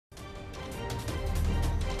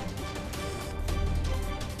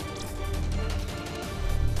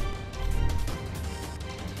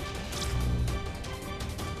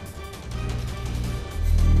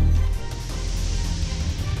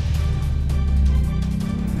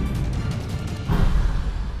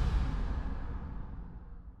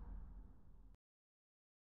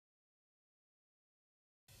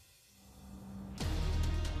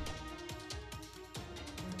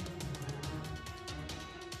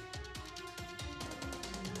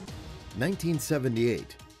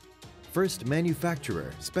1978. First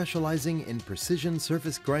manufacturer specializing in precision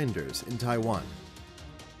surface grinders in Taiwan.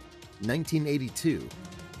 1982.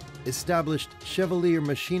 Established Chevalier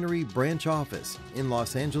Machinery branch office in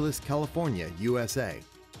Los Angeles, California, USA.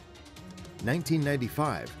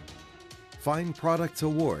 1995. Fine Products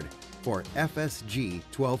Award for FSG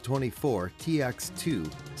 1224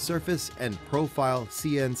 TX2 Surface and Profile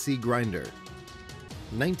CNC Grinder.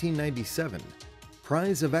 1997.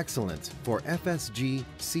 Prize of Excellence for FSG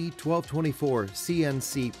C1224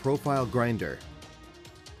 CNC Profile Grinder.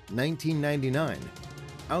 1999.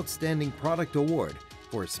 Outstanding Product Award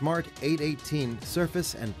for Smart 818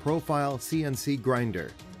 Surface and Profile CNC Grinder.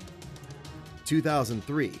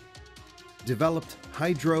 2003. Developed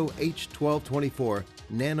Hydro H1224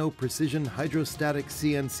 Nano Precision Hydrostatic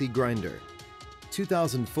CNC Grinder.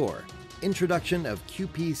 2004. Introduction of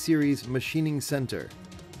QP Series Machining Center.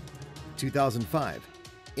 2005.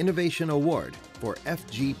 Innovation Award for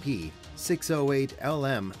FGP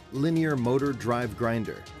 608LM Linear Motor Drive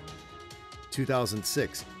Grinder.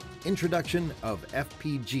 2006. Introduction of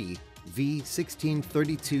FPG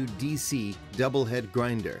V1632DC Double Head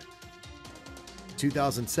Grinder.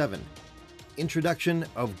 2007. Introduction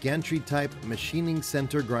of Gantry Type Machining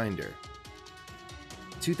Center Grinder.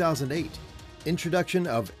 2008. Introduction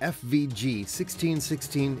of FVG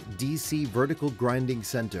 1616 DC Vertical Grinding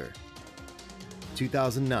Center.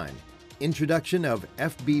 2009. Introduction of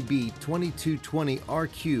FBB 2220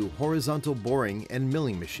 RQ Horizontal Boring and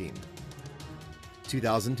Milling Machine.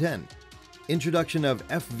 2010. Introduction of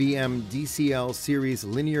FVM DCL Series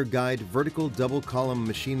Linear Guide Vertical Double Column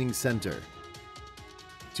Machining Center.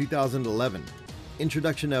 2011.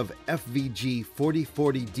 Introduction of FVG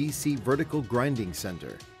 4040 DC Vertical Grinding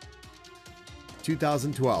Center.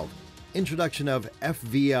 2012. Introduction of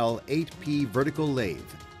FVL 8P Vertical Lathe.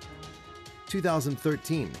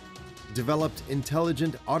 2013. Developed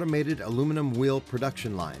Intelligent Automated Aluminum Wheel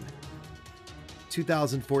Production Line.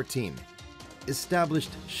 2014.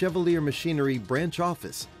 Established Chevalier Machinery branch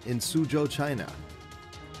office in Suzhou, China.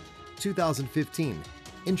 2015.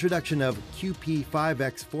 Introduction of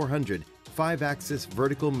QP5X400 5-axis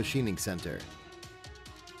vertical machining center.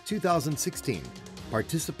 2016.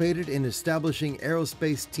 Participated in establishing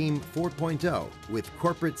Aerospace Team 4.0 with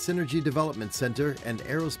Corporate Synergy Development Center and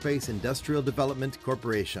Aerospace Industrial Development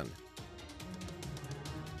Corporation.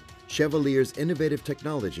 Chevalier's innovative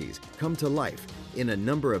technologies come to life in a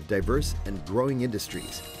number of diverse and growing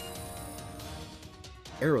industries: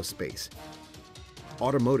 aerospace,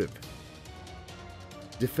 automotive,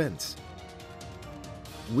 defense,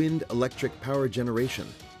 wind electric power generation,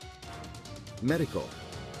 medical,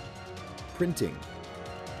 printing,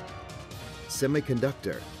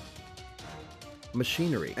 semiconductor,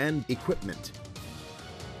 machinery and equipment,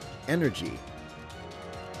 energy,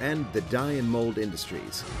 and the die and mold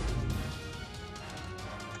industries.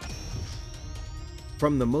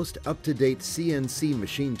 From the most up-to-date CNC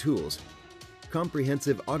machine tools,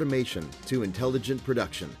 comprehensive automation to intelligent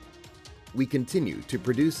production, we continue to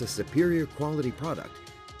produce a superior quality product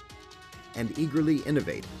and eagerly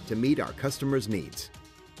innovate to meet our customers' needs.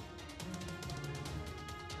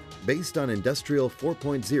 Based on Industrial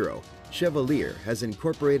 4.0, Chevalier has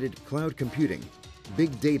incorporated cloud computing,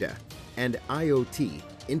 big data, and IoT,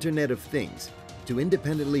 Internet of Things, to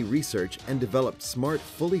independently research and develop smart,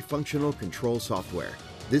 fully functional control software.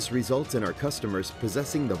 This results in our customers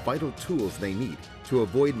possessing the vital tools they need to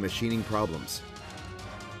avoid machining problems.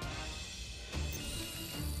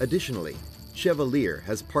 Additionally, Chevalier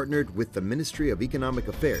has partnered with the Ministry of Economic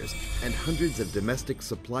Affairs and hundreds of domestic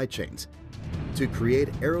supply chains to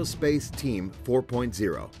create Aerospace Team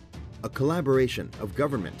 4.0, a collaboration of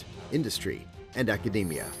government, industry, and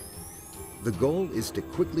academia. The goal is to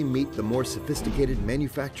quickly meet the more sophisticated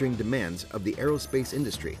manufacturing demands of the aerospace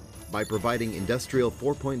industry by providing Industrial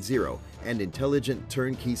 4.0 and intelligent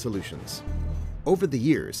turnkey solutions. Over the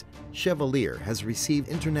years, Chevalier has received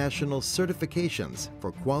international certifications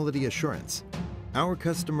for quality assurance. Our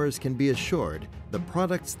customers can be assured the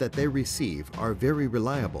products that they receive are very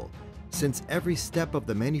reliable, since every step of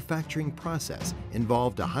the manufacturing process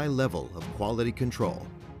involved a high level of quality control.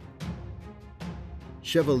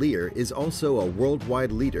 Chevalier is also a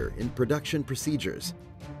worldwide leader in production procedures.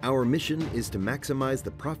 Our mission is to maximize the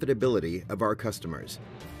profitability of our customers.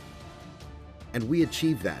 And we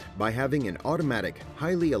achieve that by having an automatic,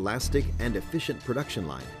 highly elastic, and efficient production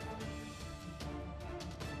line.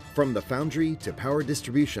 From the foundry to power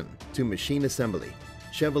distribution to machine assembly,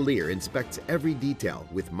 Chevalier inspects every detail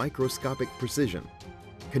with microscopic precision,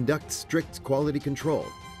 conducts strict quality control,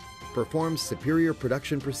 performs superior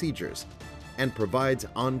production procedures, and provides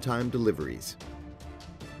on-time deliveries.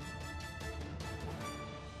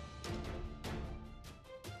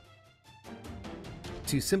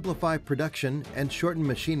 To simplify production and shorten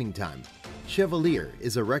machining time, CHEVALIER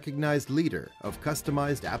is a recognized leader of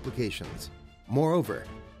customized applications. Moreover,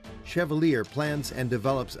 CHEVALIER plans and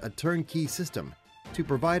develops a turnkey system to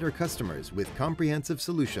provide our customers with comprehensive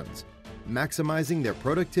solutions, maximizing their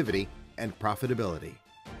productivity and profitability.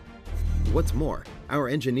 What's more, our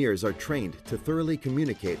engineers are trained to thoroughly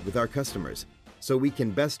communicate with our customers so we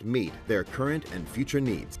can best meet their current and future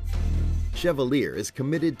needs. CHEVALIER is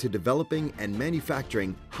committed to developing and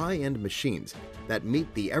manufacturing high-end machines that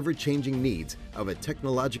meet the ever-changing needs of a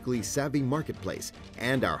technologically savvy marketplace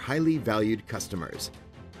and our highly valued customers.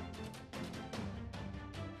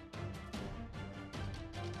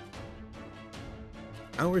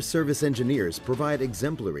 Our service engineers provide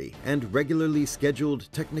exemplary and regularly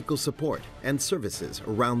scheduled technical support and services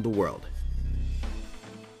around the world.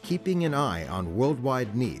 Keeping an eye on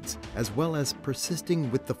worldwide needs, as well as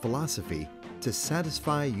persisting with the philosophy to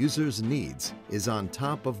satisfy users' needs, is on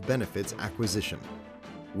top of benefits acquisition.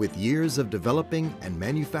 With years of developing and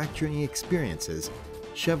manufacturing experiences,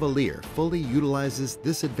 CHEVALIER fully utilizes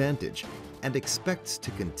this advantage and expects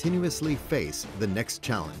to continuously face the next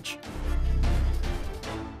challenge.